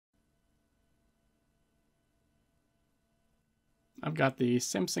I've got the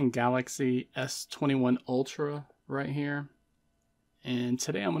Samsung Galaxy S21 Ultra right here, and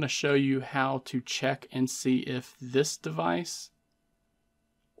today I'm going to show you how to check and see if this device,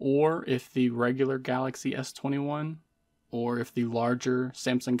 or if the regular Galaxy S21, or if the larger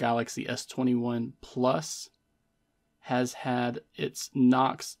Samsung Galaxy S21 Plus has had its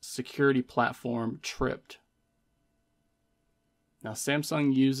KNOX security platform tripped. Now,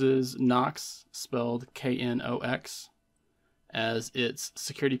 Samsung uses KNOX, spelled KNOX, as its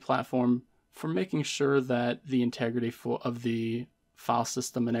security platform for making sure that the integrity of the file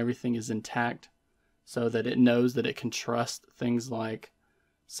system and everything is intact, so that it knows that it can trust things like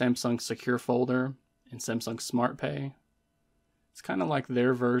Samsung Secure Folder and Samsung Smart Pay. It's kind of like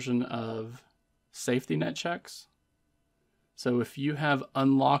their version of safety net checks. So if you have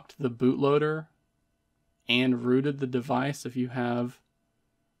unlocked the bootloader and rooted the device, if you have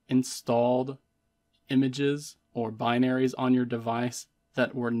installed images or binaries on your device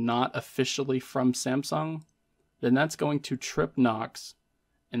that were not officially from Samsung, then that's going to trip KNOX,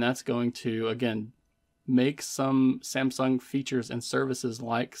 and that's going to, again, make some Samsung features and services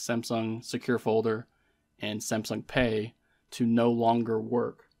like Samsung Secure Folder and Samsung Pay to no longer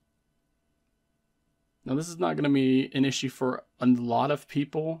work. Now, this is not going to be an issue for a lot of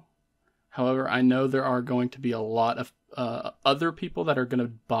people. However, I know there are going to be a lot of other people that are going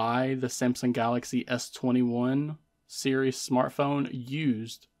to buy the Samsung Galaxy S21 series smartphone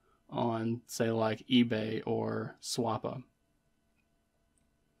used on, say, like eBay or Swappa.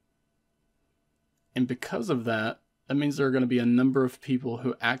 And because of that, that means there are going to be a number of people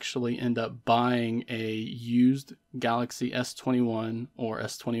who actually end up buying a used Galaxy S21 or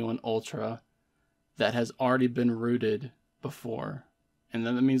S21 Ultra that has already been rooted before. And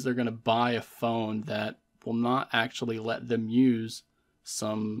then that means they're going to buy a phone that will not actually let them use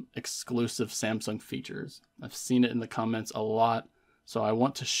some exclusive Samsung features. I've seen it in the comments a lot, so I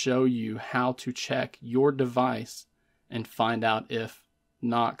want to show you how to check your device and find out if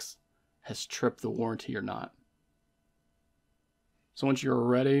KNOX has tripped the warranty or not. So once you're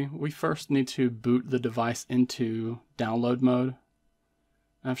ready, we first need to boot the device into download mode.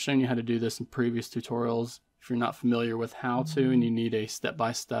 I've shown you how to do this in previous tutorials. If you're not familiar with how to and you need a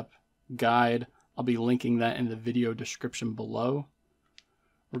step-by-step guide, I'll be linking that in the video description below.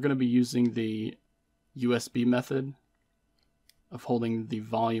 We're going to be using the USB method of holding the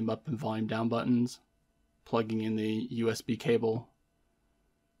volume up and volume down buttons, plugging in the USB cable,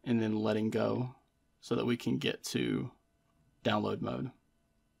 and then letting go so that we can get to download mode.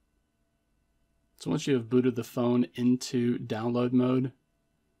 So once you have booted the phone into download mode,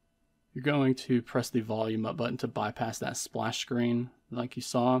 you're going to press the volume up button to bypass that splash screen like you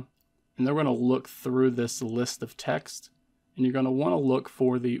saw. And they're going to look through this list of text, and you're going to want to look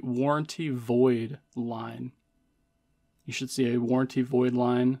for the warranty void line. You should see a warranty void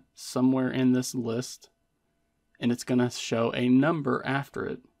line somewhere in this list, and it's going to show a number after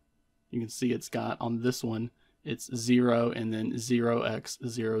it. You can see it's got, on this one, it's 0 and then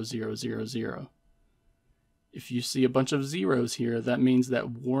 0x0000. If you see a bunch of zeros here, that means that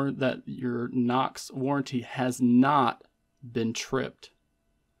your KNOX warranty has not been tripped.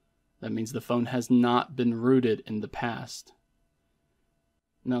 That means the phone has not been rooted in the past.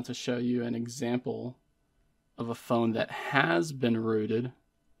 Now, to show you an example of a phone that has been rooted,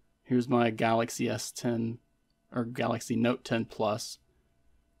 here's my Galaxy S10 or Galaxy Note 10 Plus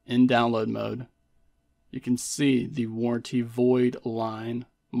in download mode. You can see the warranty void line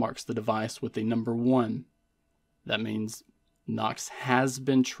marks the device with a number 1. That means KNOX has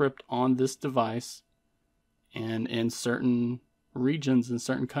been tripped on this device, and in certain regions, in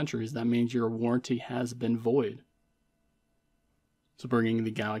certain countries, that means your warranty has been void. So bringing the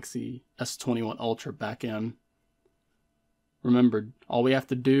Galaxy S21 Ultra back in, remember, all we have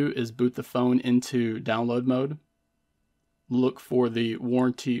to do is boot the phone into download mode, look for the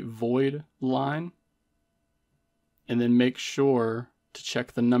warranty void line, and then make sure to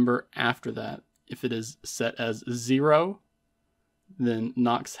check the number after that. If it is set as 0, then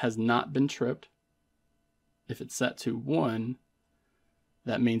KNOX has not been tripped. If it's set to 1,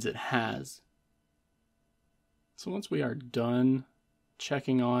 that means it has. So once we are done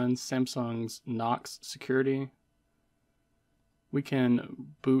checking on Samsung's KNOX security, we can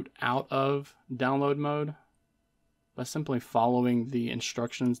boot out of download mode by simply following the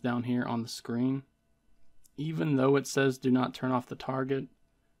instructions down here on the screen. Even though it says do not turn off the target,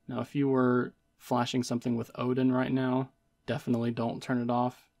 now if you were flashing something with Odin right now, definitely don't turn it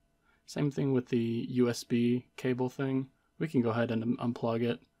off. Same thing with the USB cable thing. We can go ahead and unplug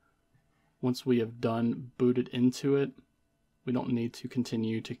it. Once we have done booted into it, we don't need to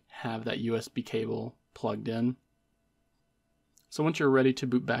continue to have that USB cable plugged in. So once you're ready to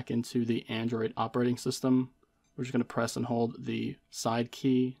boot back into the Android operating system, we're just going to press and hold the side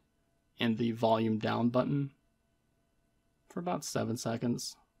key and the volume down button for about 7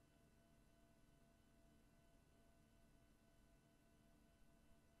 seconds.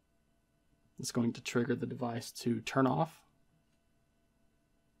 It's going to trigger the device to turn off,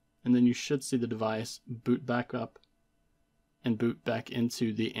 and then you should see the device boot back up and boot back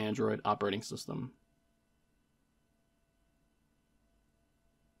into the Android operating system.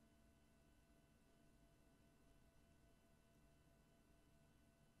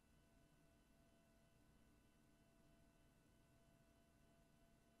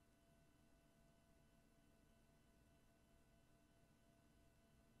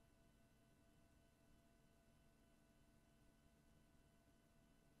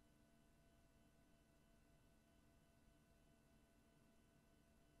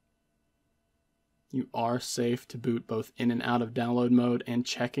 You are safe to boot both in and out of download mode and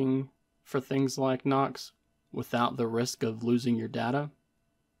checking for things like KNOX without the risk of losing your data.